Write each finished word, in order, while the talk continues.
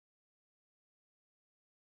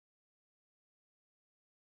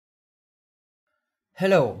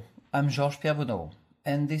Hello, I'm Georges-Pierre Bonneau,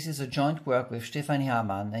 and this is a joint work with Stéphanie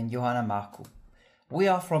Hamann and Johanna Marcoux. We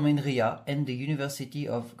are from INRIA and the University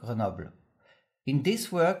of Grenoble. In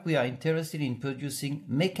this work, we are interested in producing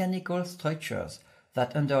mechanical structures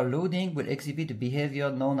that under loading will exhibit a behavior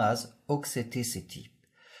known as auxeticity.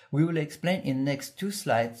 We will explain in the next two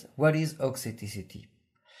slides what is auxeticity.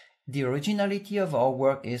 The originality of our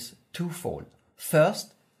work is twofold.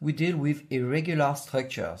 First, we deal with irregular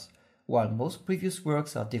structures, while most previous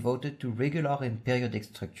works are devoted to regular and periodic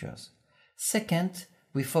structures. Second,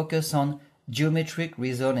 we focus on geometric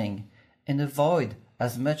reasoning and avoid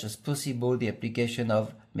as much as possible the application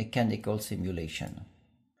of mechanical simulation.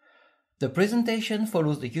 The presentation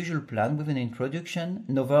follows the usual plan with an introduction,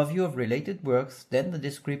 an overview of related works, then the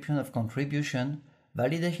description of contribution,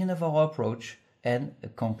 validation of our approach, and a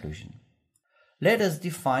conclusion. Let us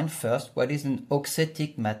define first what is an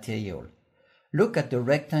auxetic material. Look at the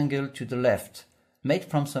rectangle to the left, made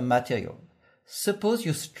from some material. Suppose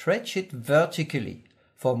you stretch it vertically.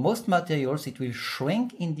 For most materials, it will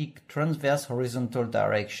shrink in the transverse horizontal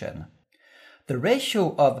direction. The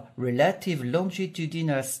ratio of relative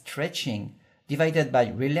longitudinal stretching divided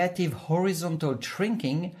by relative horizontal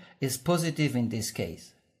shrinking is positive in this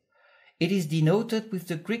case. It is denoted with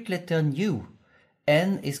the Greek letter nu.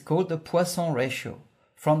 N is called the Poisson ratio,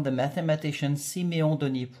 from the mathematician Siméon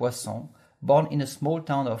Denis Poisson, born in a small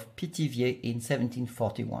town of Pithiviers in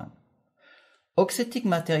 1741. Auxetic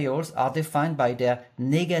materials are defined by their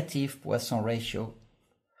negative Poisson ratio.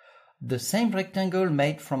 The same rectangle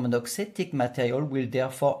made from an auxetic material will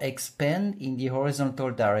therefore expand in the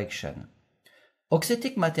horizontal direction.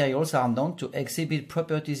 Auxetic materials are known to exhibit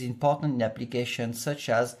properties important in applications such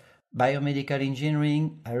as biomedical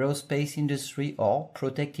engineering, aerospace industry, or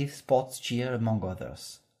protective sports gear, among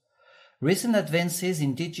others. Recent advances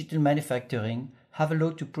in digital manufacturing have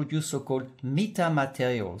allowed to produce so-called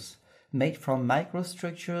metamaterials, made from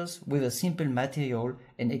microstructures with a simple material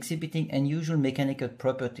and exhibiting unusual mechanical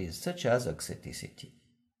properties such as auxeticity.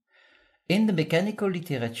 In the mechanical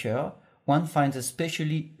literature, one finds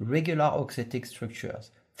especially regular auxetic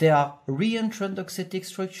structures. There are reentrant auxetic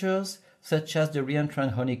structures such as the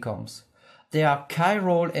reentrant honeycombs. There are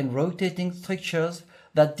chiral and rotating structures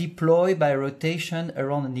that deploy by rotation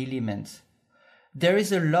around an element. There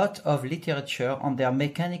is a lot of literature on their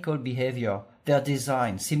mechanical behavior, their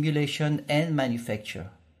design, simulation, and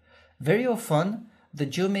manufacture. Very often, the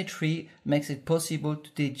geometry makes it possible to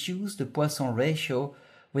deduce the Poisson ratio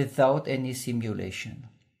without any simulation.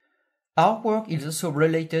 Our work is also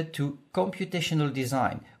related to computational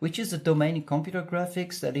design, which is a domain in computer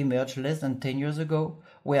graphics that emerged less than 10 years ago,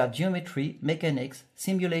 where geometry, mechanics,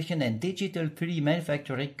 simulation, and digital 3D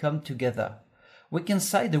manufacturing come together. We can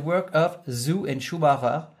cite the work of Zhu and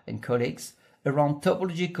Schumacher and colleagues around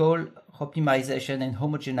topological optimization and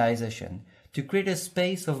homogenization to create a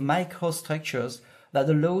space of microstructures that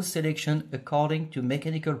allows selection according to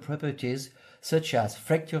mechanical properties such as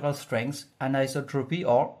fractal strength, anisotropy,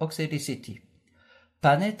 or auxeticity.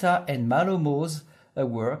 Panetta and Malomo's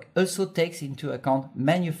work also takes into account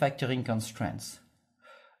manufacturing constraints.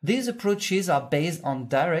 These approaches are based on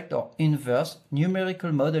direct or inverse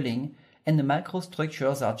numerical modeling, and the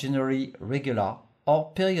microstructures are generally regular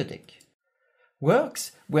or periodic.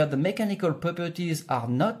 Works where the mechanical properties are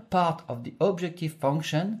not part of the objective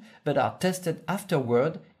function but are tested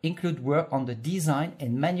afterward include work on the design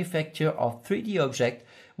and manufacture of 3D objects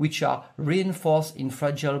which are reinforced in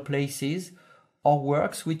fragile places, or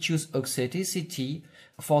works which use auxeticity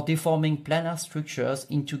for deforming planar structures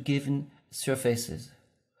into given surfaces.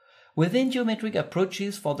 Within geometric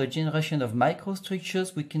approaches for the generation of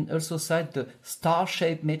microstructures, we can also cite the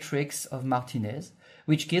star-shaped matrix of Martinez,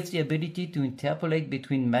 which gives the ability to interpolate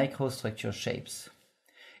between microstructure shapes.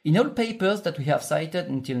 In all papers that we have cited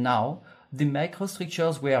until now, the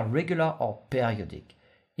microstructures were regular or periodic.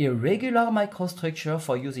 Irregular microstructures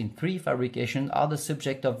for use in 3D fabrication are the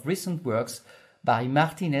subject of recent works by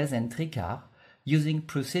Martinez and Tricard using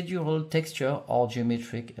procedural texture or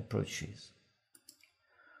geometric approaches.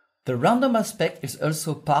 The random aspect is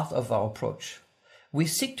also part of our approach. We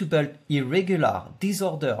seek to build irregular,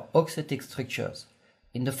 disordered auxetic structures.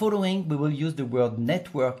 In the following, we will use the word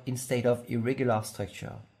network instead of irregular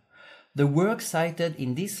structure. The work cited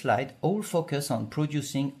in this slide all focus on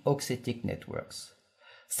producing auxetic networks.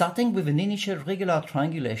 Starting with an initial regular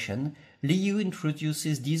triangulation, Liu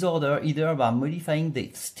introduces disorder either by modifying the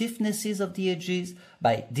stiffnesses of the edges,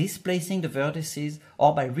 by displacing the vertices,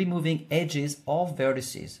 or by removing edges or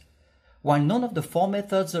vertices. While none of the four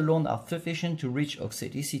methods alone are sufficient to reach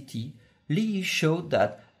auxeticity, Liu showed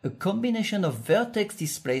that a combination of vertex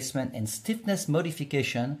displacement and stiffness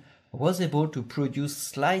modification was able to produce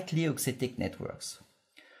slightly auxetic networks.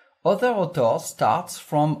 Other authors start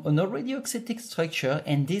from an already auxetic structure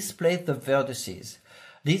and display the vertices.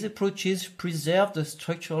 These approaches preserve the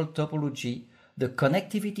structural topology, the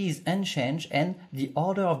connectivity is unchanged, and the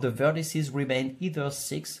order of the vertices remain either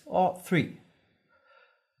 6 or 3.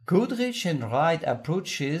 Goodrich and Wright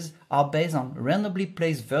approaches are based on randomly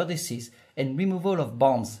placed vertices and removal of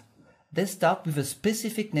bonds. They start with a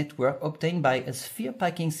specific network obtained by a sphere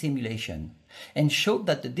packing simulation and showed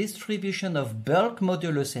that the distribution of bulk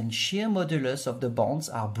modulus and shear modulus of the bonds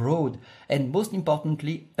are broad and, most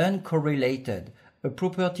importantly, uncorrelated, a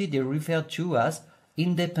property they refer to as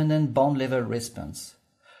independent bond level response.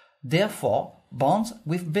 Therefore, bonds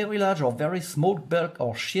with very large or very small bulk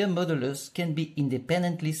or shear modulus can be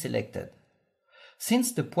independently selected.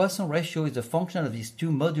 Since the Poisson ratio is a function of these two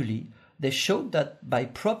moduli, they showed that by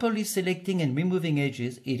properly selecting and removing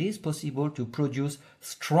edges, it is possible to produce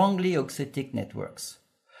strongly auxetic networks.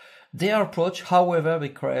 Their approach, however,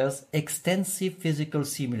 requires extensive physical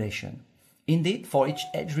simulation. Indeed, for each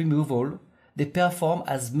edge removal, they perform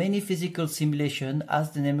as many physical simulations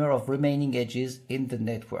as the number of remaining edges in the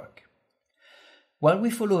network. While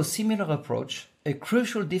we follow a similar approach, a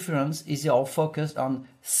crucial difference is our focus on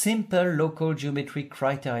simple local geometric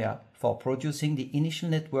criteria for producing the initial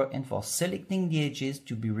network and for selecting the edges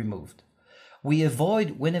to be removed. We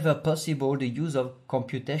avoid, whenever possible, the use of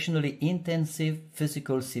computationally intensive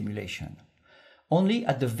physical simulation. Only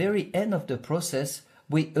at the very end of the process,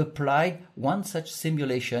 we applied one such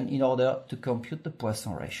simulation in order to compute the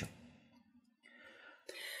Poisson ratio.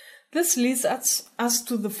 This leads us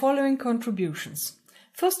to the following contributions.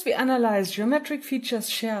 First, we analyze geometric features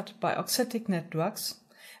shared by auxetic networks.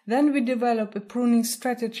 Then we develop a pruning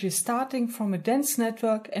strategy starting from a dense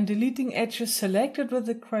network and deleting edges selected with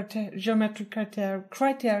the geometric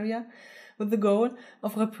criteria with the goal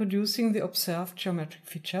of reproducing the observed geometric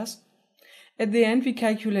features. At the end, we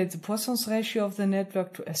calculate the Poisson's ratio of the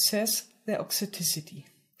network to assess their auxeticity.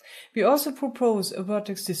 We also propose a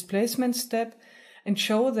vertex displacement step and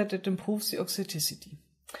show that it improves the auxeticity.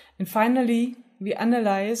 And finally, we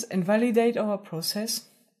analyze and validate our process.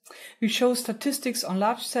 We show statistics on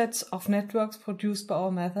large sets of networks produced by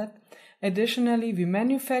our method. Additionally, we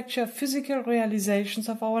manufacture physical realizations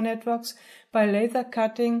of our networks by laser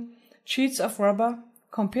cutting sheets of rubber,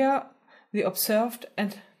 compare the observed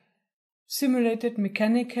and simulated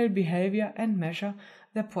mechanical behavior, and measure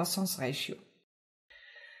their Poisson's ratio.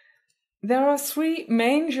 There are three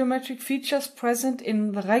main geometric features present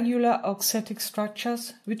in the regular auxetic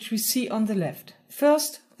structures, which we see on the left.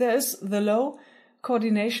 First, there is the low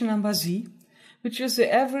coordination number Z, which is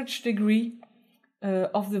the average degree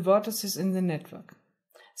of the vertices in the network.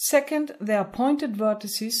 Second, there are pointed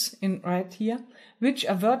vertices in red here, which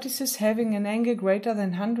are vertices having an angle greater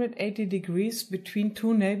than 180 degrees between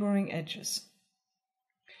two neighboring edges.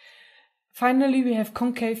 Finally, we have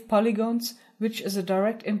concave polygons, which is a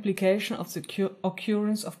direct implication of the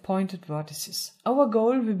occurrence of pointed vertices. Our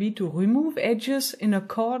goal will be to remove edges in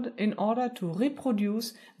order to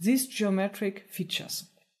reproduce these geometric features.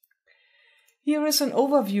 Here is an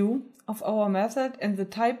overview of our method and the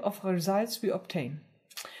type of results we obtain.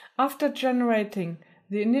 After generating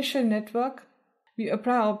the initial network, we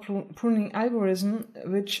apply our pruning algorithm,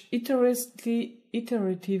 which iteratively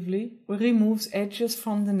removes edges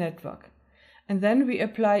from the network. And then we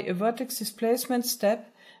apply a vertex displacement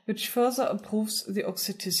step, which further improves the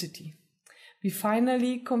auxeticity. We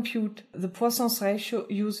finally compute the Poisson's ratio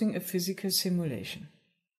using a physical simulation.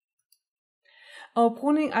 Our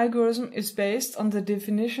pruning algorithm is based on the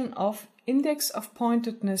definition of index of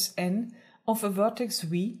pointedness n of a vertex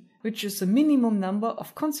V, which is the minimum number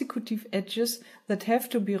of consecutive edges that have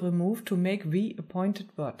to be removed to make V a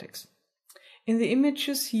pointed vertex. In the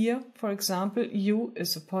images here, for example, U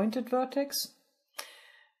is a pointed vertex,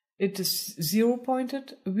 it is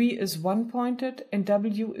 0-pointed, V is 1-pointed, and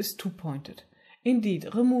W is 2-pointed. Indeed,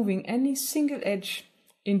 removing any single edge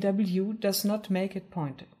in W does not make it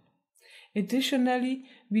pointed. Additionally,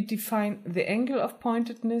 we define the angle of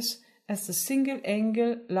pointedness as the single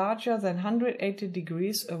angle larger than 180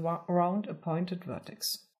 degrees around a pointed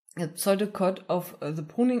vertex. The pseudocode of the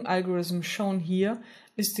pruning algorithm shown here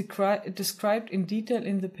is described in detail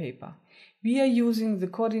in the paper. We are using the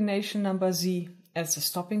coordination number Z as the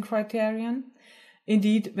stopping criterion.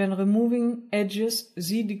 Indeed, when removing edges,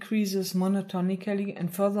 Z decreases monotonically,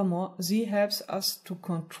 and furthermore, Z helps us to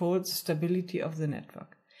control the stability of the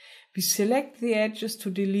network. We select the edges to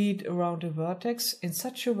delete around a vertex in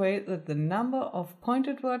such a way that the number of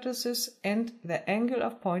pointed vertices and the angle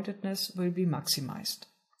of pointedness will be maximized.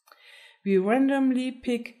 We randomly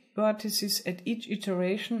pick vertices at each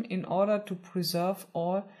iteration in order to preserve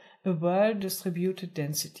all a well-distributed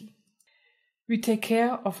density. We take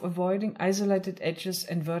care of avoiding isolated edges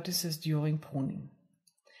and vertices during pruning.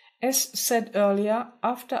 As said earlier,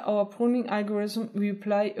 after our pruning algorithm, we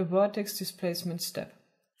apply a vertex displacement step.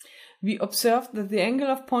 We observed that the angle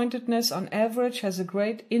of pointedness on average has a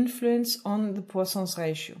great influence on the Poisson's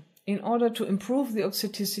ratio. In order to improve the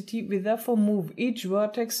auxeticity, we therefore move each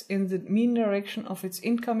vertex in the mean direction of its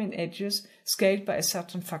incoming edges scaled by a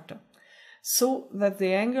certain factor, so that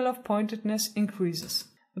the angle of pointedness increases.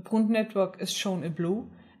 The pruned network is shown in blue,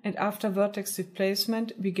 and after vertex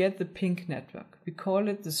displacement we get the pink network. We call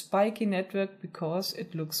it the spiky network because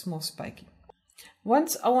it looks more spiky.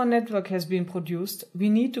 Once our network has been produced, we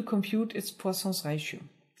need to compute its Poisson's ratio.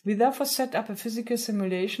 We therefore set up a physical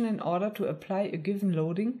simulation in order to apply a given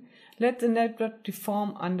loading, let the network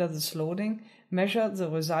deform under this loading, measure the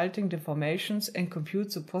resulting deformations, and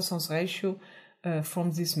compute the Poisson's ratio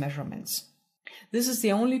from these measurements. This is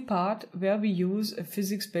the only part where we use a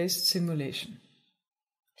physics-based simulation.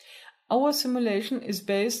 Our simulation is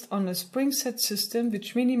based on a spring-set system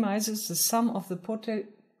which minimizes the sum of the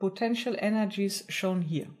potential energies shown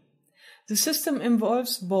here. The system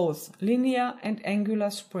involves both linear and angular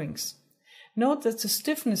springs. Note that the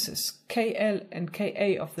stiffnesses KL and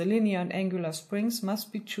KA of the linear and angular springs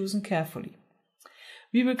must be chosen carefully.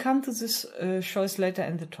 We will come to this choice later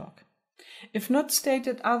in the talk. If not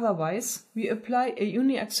stated otherwise, we apply a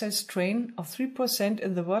uniaxial strain of 3%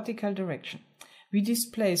 in the vertical direction. We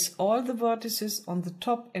displace all the vertices on the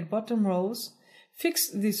top and bottom rows, fix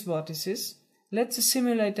these vertices, let the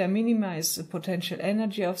simulator minimize the potential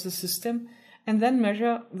energy of the system, and then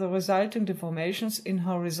measure the resulting deformations in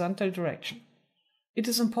horizontal direction. It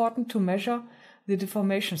is important to measure the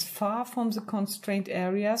deformations far from the constrained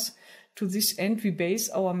areas. To this end, we base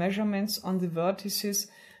our measurements on the vertices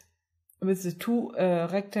with the two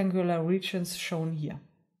rectangular regions shown here.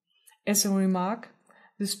 As a remark,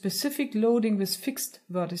 the specific loading with fixed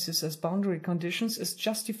vertices as boundary conditions is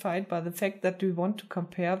justified by the fact that we want to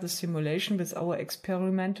compare the simulation with our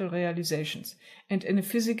experimental realizations, and in a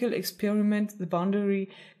physical experiment the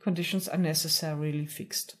boundary conditions are necessarily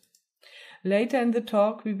fixed. Later in the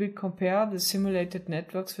talk we will compare the simulated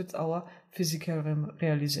networks with our physical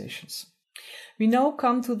realizations. We now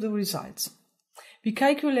come to the results. We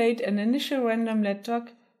calculate an initial random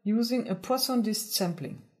network using a Poisson disk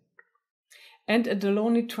sampling and a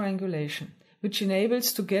Delaunay triangulation, which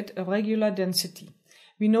enables to get a regular density.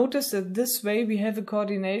 We notice that this way we have a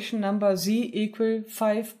coordination number z equal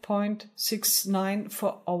 5.69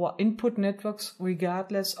 for our input networks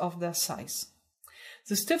regardless of their size.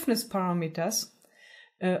 The stiffness parameters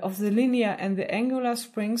of the linear and the angular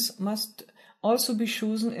springs must also be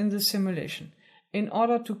chosen in the simulation. In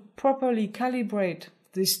order to properly calibrate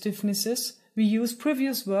these stiffnesses, we use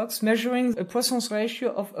previous works measuring a Poisson's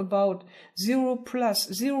ratio of about 0 plus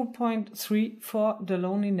 0.3 for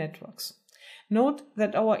Delaunay networks. Note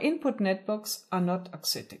that our input networks are not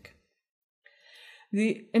auxetic.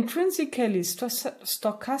 The intrinsically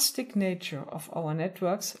stochastic nature of our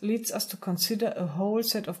networks leads us to consider a whole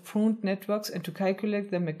set of pruned networks and to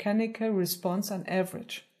calculate the mechanical response on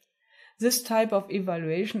average. This type of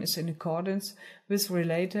evaluation is in accordance with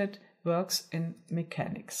related works in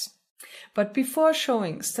mechanics. But before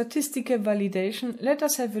showing statistical validation, let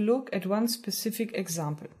us have a look at one specific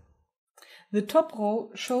example. The top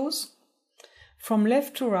row shows from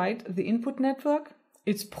left to right the input network,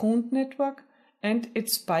 its pruned network, and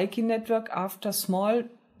its spiky network after small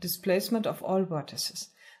displacement of all vertices.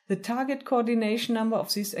 The target coordination number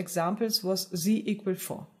of these examples was z equal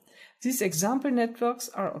 4. These example networks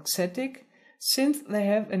are auxetic since they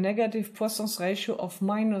have a negative Poisson's ratio of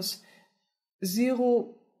minus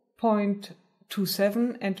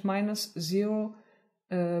 0.27 and minus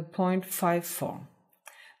 0.54.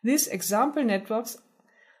 These example networks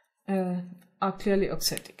are clearly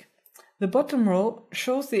auxetic. The bottom row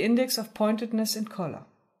shows the index of pointedness in color.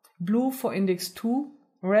 Blue for index 2,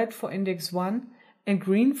 red for index 1, and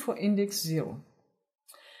green for index 0,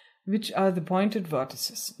 which are the pointed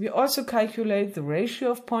vertices. We also calculate the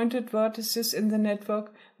ratio of pointed vertices in the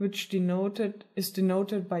network, which is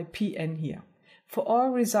denoted by Pn here. For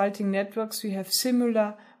all resulting networks we have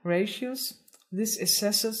similar ratios. This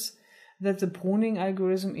assesses that the pruning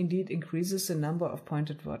algorithm indeed increases the number of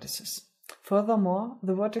pointed vertices. Furthermore,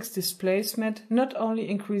 the vertex displacement not only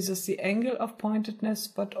increases the angle of pointedness,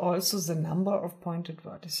 but also the number of pointed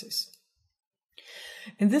vertices.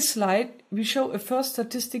 In this slide, we show a first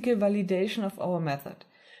statistical validation of our method.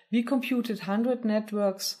 We computed 100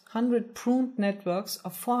 pruned networks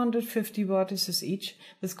of 450 vertices each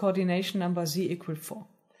with coordination number z equal 4.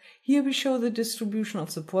 Here we show the distribution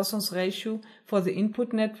of the Poisson's ratio for the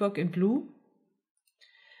input network in blue,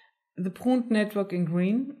 the pruned network in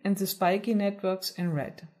green, and the spiky networks in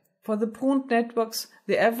red. For the pruned networks,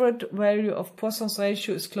 the average value of Poisson's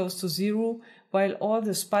ratio is close to 0, while all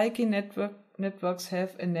the spiky networks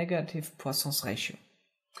have a negative Poisson's ratio.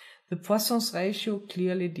 The Poisson's ratio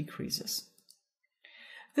clearly decreases.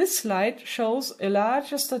 This slide shows a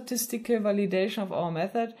larger statistical validation of our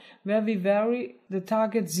method where we vary the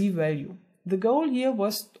target z-value. The goal here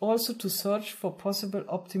was also to search for possible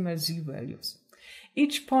optimal z-values.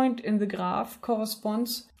 Each point in the graph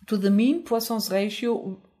corresponds to the mean Poisson's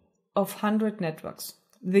ratio of 100 networks.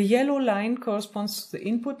 The yellow line corresponds to the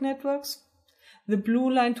input networks, the blue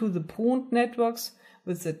line to the pruned networks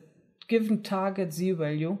with the given target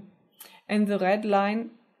z-value, and the red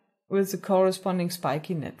line with the corresponding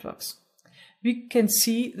spiky networks. We can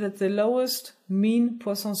see that the lowest mean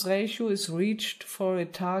Poisson's ratio is reached for a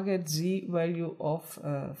target z-value of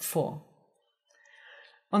 4.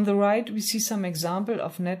 On the right, we see some example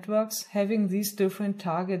of networks having these different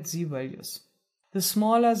target z-values. The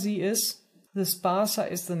smaller z is, the sparser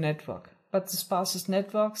is the network, but the sparsest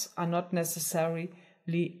networks are not necessarily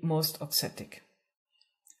most auxetic.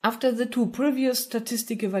 After the two previous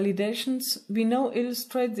statistical validations, we now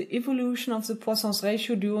illustrate the evolution of the Poisson's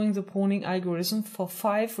ratio during the pruning algorithm for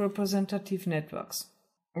 5 representative networks.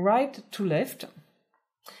 Right to left,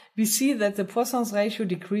 we see that the Poisson's ratio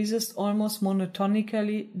decreases almost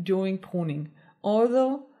monotonically during pruning,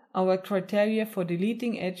 although our criteria for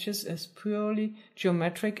deleting edges is purely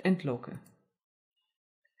geometric and local.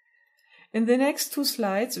 In the next 2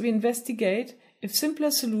 slides, we investigate if simpler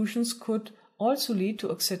solutions could also lead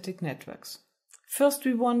to auxetic networks. First,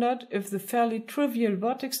 we wondered if the fairly trivial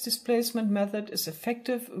vertex displacement method is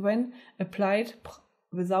effective when applied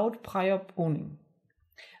without prior pruning.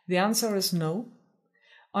 The answer is no.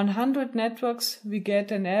 On 100 networks, we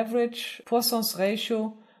get an average Poisson's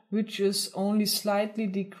ratio which is only slightly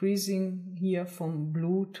decreasing here from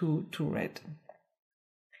blue to red.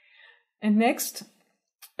 And next,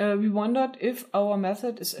 we wondered if our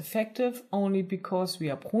method is effective only because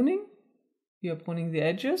we are pruning the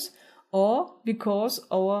edges, or because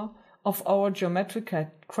of our geometrical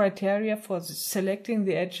criteria for selecting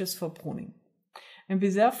the edges for pruning. And we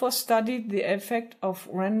therefore studied the effect of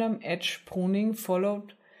random edge pruning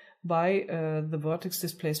followed by the vertex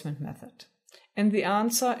displacement method. And the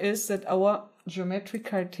answer is that our geometric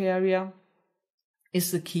criteria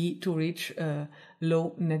is the key to reach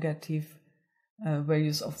low negative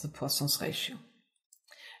values of the Poisson's ratio.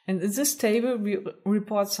 And in this table, we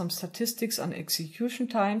report some statistics on execution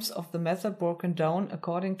times of the method broken down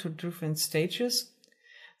according to different stages.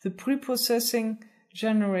 The preprocessing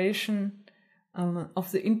generation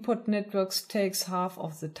of the input networks takes half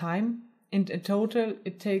of the time, and in total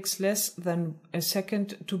it takes less than a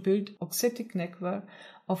second to build auxetic network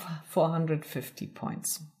of 450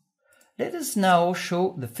 points. Let us now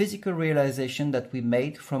show the physical realization that we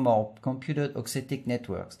made from our computed auxetic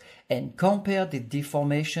networks and compare the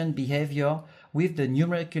deformation behavior with the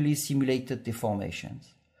numerically simulated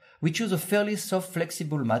deformations. We choose a fairly soft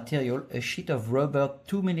flexible material, a sheet of rubber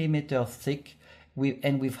 2 mm thick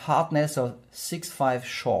and with hardness of 6.5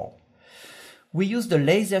 Shor. We used the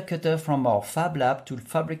laser cutter from our fab lab to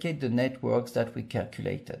fabricate the networks that we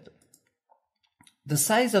calculated. The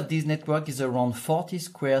size of this network is around 40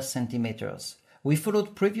 square centimeters. We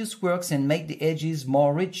followed previous works and made the edges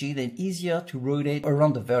more rigid and easier to rotate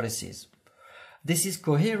around the vertices. This is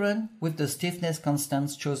coherent with the stiffness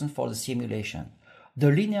constants chosen for the simulation.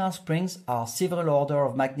 The linear springs are several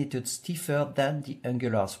orders of magnitude stiffer than the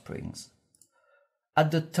angular springs.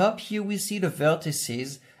 At the top here we see the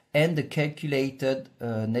vertices and the calculated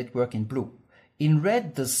network in blue. In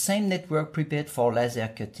red, the same network prepared for laser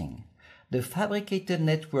cutting. The fabricated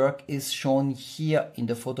network is shown here in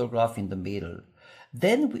the photograph in the middle.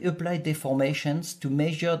 Then we apply deformations to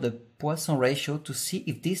measure the Poisson ratio to see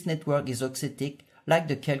if this network is auxetic like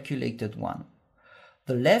the calculated one.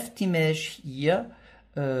 The left image here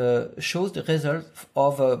shows the result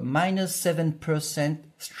of a -7%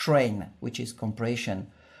 strain, which is compression,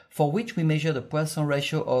 for which we measure the Poisson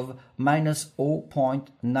ratio of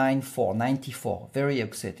 -0.94, very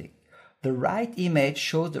auxetic. The right image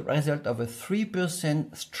shows the result of a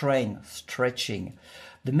 3% strain, stretching.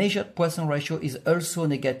 The measured Poisson ratio is also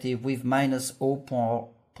negative with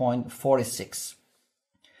 -0.46.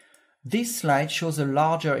 This slide shows a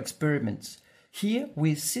larger experiment. Here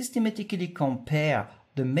we systematically compare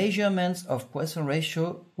the measurements of Poisson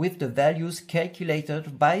ratio with the values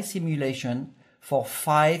calculated by simulation for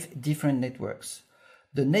 5 different networks.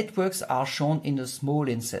 The networks are shown in the small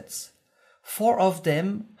insets. 4 of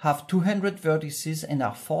them have 200 vertices and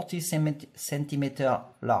are 40 centimeters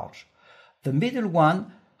large. The middle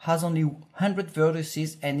one has only 100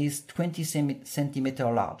 vertices and is 20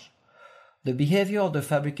 centimeters large. The behavior of the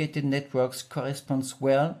fabricated networks corresponds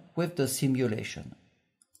well with the simulation.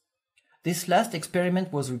 This last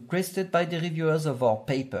experiment was requested by the reviewers of our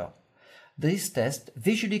paper. This test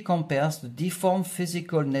visually compares the deformed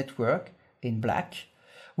physical network in black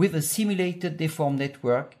with a simulated deformed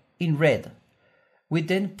network in red. We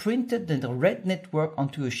then printed the red network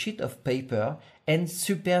onto a sheet of paper and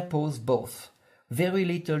superposed both. Very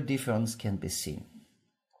little difference can be seen.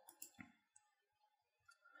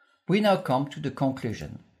 We now come to the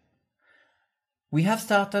conclusion. We have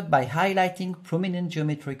started by highlighting prominent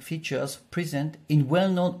geometric features present in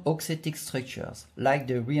well-known auxetic structures, like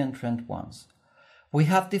the reentrant ones. We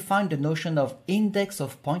have defined the notion of index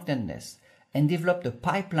of pointedness and developed a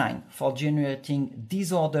pipeline for generating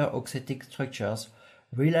disorder auxetic structures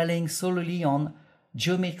relying solely on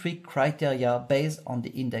geometric criteria based on the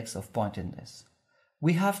index of pointedness.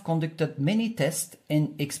 We have conducted many tests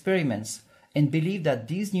and experiments and believe that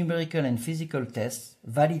these numerical and physical tests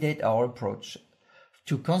validate our approach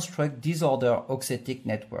to construct disorder auxetic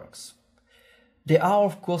networks. There are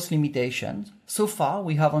of course limitations. So far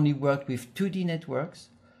we have only worked with 2D networks.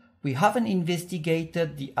 We haven't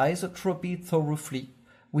investigated the isotropy thoroughly.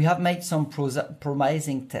 We have made some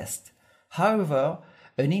promising tests. However,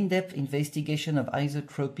 an in-depth investigation of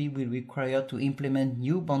isotropy will require to implement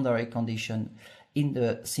new boundary conditions in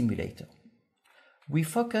the simulator. We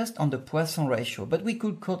focused on the Poisson ratio, but we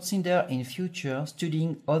could consider in future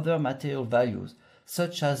studying other material values,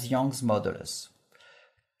 such as Young's modulus.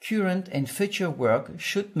 Current and future work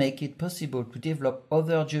should make it possible to develop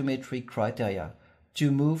other geometric criteria,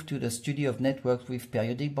 to move to the study of networks with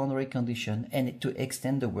periodic boundary conditions and to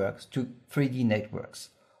extend the works to 3D networks.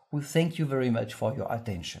 We thank you very much for your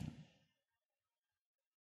attention.